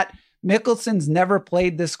lot. Mickelson's never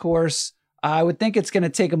played this course. I would think it's going to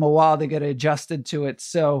take him a while to get adjusted to it.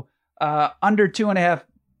 So under 2.5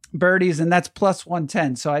 birdies, and that's plus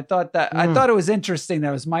 110. So I thought it was interesting that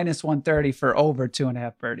it was minus 130 for over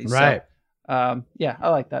 2.5 birdies. Right. So, yeah, I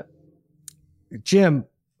like that. Jim,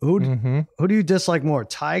 who do you dislike more,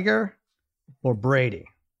 Tiger or Brady?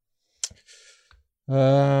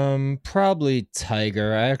 Probably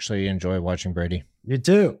Tiger. I actually enjoy watching Brady. You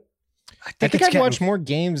do? I think I've watched more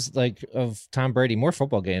games of Tom Brady, more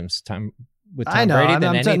football games with Tom Brady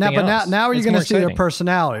than anything else. But now you're going to see their exciting.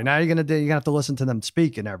 personality. Now you're going to have to listen to them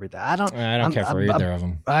speak and everything. I don't care for either of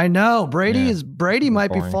them. I know Brady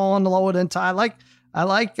might be falling lower than Ty. I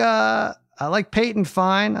like Peyton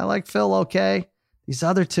fine. I like Phil okay. These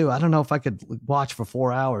other two, I don't know if I could watch for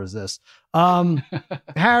 4 hours. This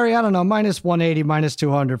Harry, I don't know. Minus 180, minus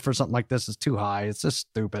 200 for something like this is too high. It's just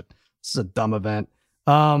stupid. This is a dumb event.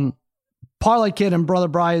 Parlay Kid and Brother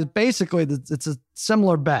Bry is basically it's a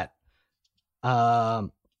similar bet.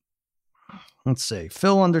 Let's see.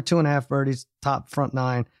 Phil under 2.5 birdies, top front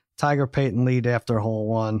 9. Tiger Peyton lead after hole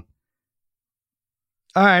 1.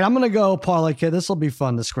 All right, I'm going to go Parlay Kid. This will be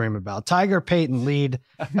fun to scream about. Tiger Peyton lead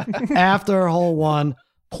after hole 1,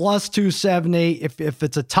 plus 270. If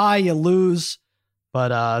it's a tie, you lose.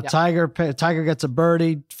 But Tiger gets a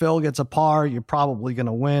birdie. Phil gets a par. You're probably going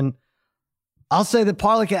to win. I'll say that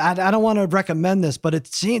Parlay Kid, I don't want to recommend this,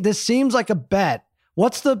 but this seems like a bet.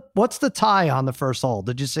 What's the tie on the first hole?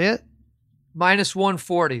 Did you see it? Minus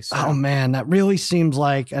 140. So. Oh man, that really seems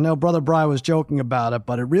like, I know Brother Bry was joking about it,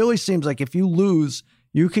 but it really seems like if you lose,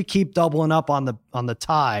 you could keep doubling up on the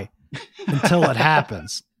tie until it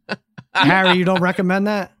happens. Harry, you don't recommend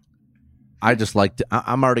that? I just like to,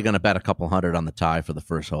 I'm already going to bet a couple hundred on the tie for the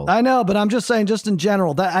first hole. I know, but I'm just saying, just in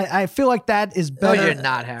general, that I feel like that is better. No, you're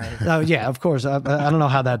not, Harry. Oh yeah, of course. I don't know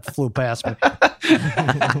how that flew past me.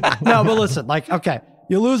 No, but listen, okay,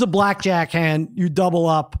 you lose a blackjack hand, you double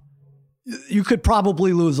up. you could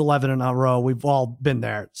probably lose 11 in a row. We've all been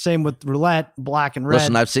there. Same with roulette, black and red.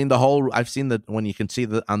 Listen, I've seen when you can see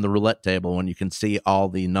on the roulette table, when you can see all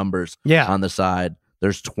the numbers on the side,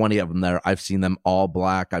 there's 20 of them there. I've seen them all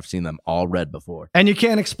black. I've seen them all red before. And you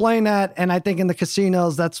can't explain that. And I think in the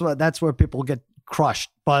casinos, that's where people get crushed.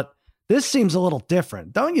 But this seems a little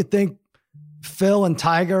different. Don't you think Phil and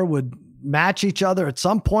Tiger would match each other at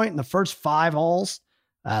some point in the first 5 holes?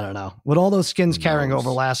 I don't know. With all those skins carrying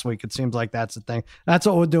over last week, it seems like that's the thing. That's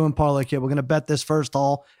what we're doing, Parlay Kid. We're going to bet this first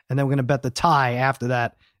hole, and then we're going to bet the tie after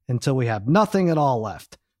that until we have nothing at all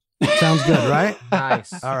left. Sounds good, right?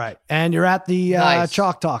 Nice. All right. And you're at the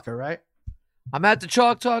Chalk Talker, right? I'm at the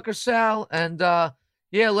Chalk Talker, Sal. And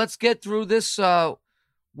let's get through this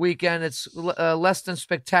weekend. It's less than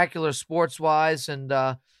spectacular sports-wise, and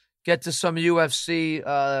get to some UFC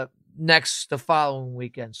the following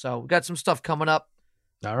weekend. So we got some stuff coming up.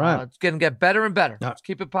 All right. It's going to get better and better. Let's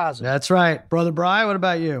keep it positive. That's right. Brother Bry, what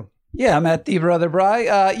about you? Yeah, I'm at the Brother Bry.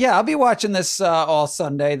 I'll be watching this all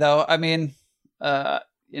Sunday, though. I mean,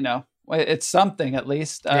 it's something at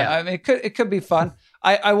least. I mean, it could be fun.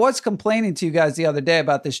 I was complaining to you guys the other day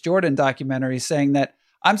about this Jordan documentary, saying that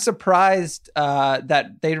I'm surprised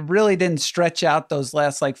that they really didn't stretch out those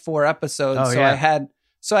last 4 episodes. I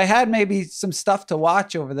had maybe some stuff to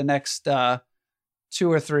watch over the next 2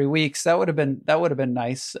 or 3 weeks. That would have been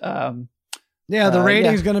nice. The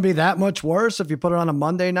rating's going to be that much worse if you put it on a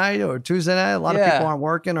Monday night or Tuesday night. A lot of people aren't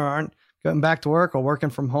working or aren't going back to work or working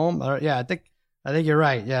from home. I think you're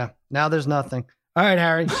right. Yeah. Now there's nothing. All right,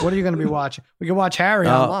 Harry, what are you going to be watching? We can watch Harry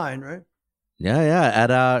online, right?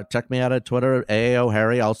 Yeah. Check me out at Twitter, AAO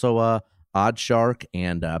Harry. Also, Oddshark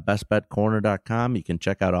and bestbetcorner.com. You can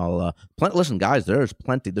check out all. Listen, guys, there's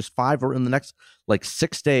plenty. There's 5 in the next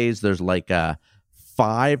 6 days. There's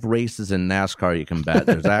 5 races in NASCAR you can bet.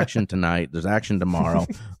 There's action tonight. There's action tomorrow.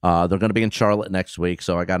 They're going to be in Charlotte next week,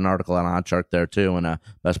 so I got an article on Oddshark there too, and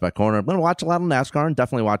Best Bet Corner. I'm going to watch a lot of NASCAR and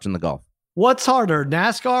definitely watching the golf. What's harder,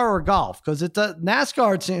 NASCAR or golf? Because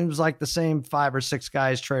NASCAR, it seems like the same 5 or 6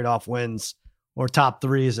 guys trade off wins or top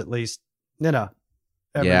 3s at least.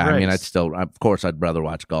 Every race. I mean, of course, I'd rather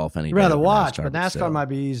watch golf any day. Rather watch, but NASCAR might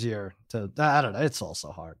be easier to. I don't know. It's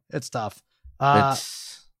also hard. It's tough.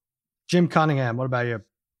 Jim Cunningham, what about you?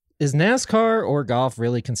 Is NASCAR or golf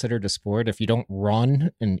really considered a sport if you don't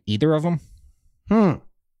run in either of them? I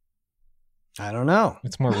don't know.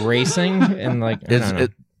 It's more racing and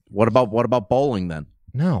what about bowling then?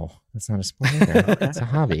 No, that's not a sport either. It's a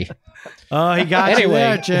hobby. Oh, he got you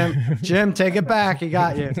there, Jim. Jim, take it back. He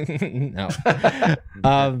got you. No.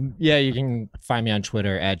 You can find me on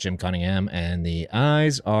Twitter at Jim Cunningham, and the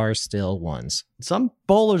eyes are still ones. Some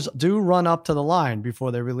bowlers do run up to the line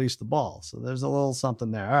before they release the ball, so there's a little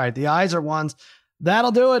something there. All right, the eyes are ones.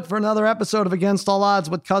 That'll do it for another episode of Against All Odds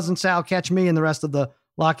with Cousin Sal. Catch me and the rest of the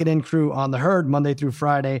Lock It In crew on The Herd Monday through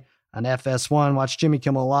Friday on FS1. Watch Jimmy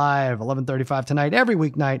Kimmel Live, 11:35 tonight, every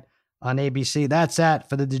weeknight on ABC. That's that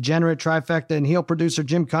for the degenerate trifecta and heel producer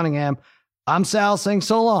Jim Cunningham. I'm Sal saying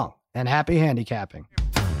so long and happy handicapping.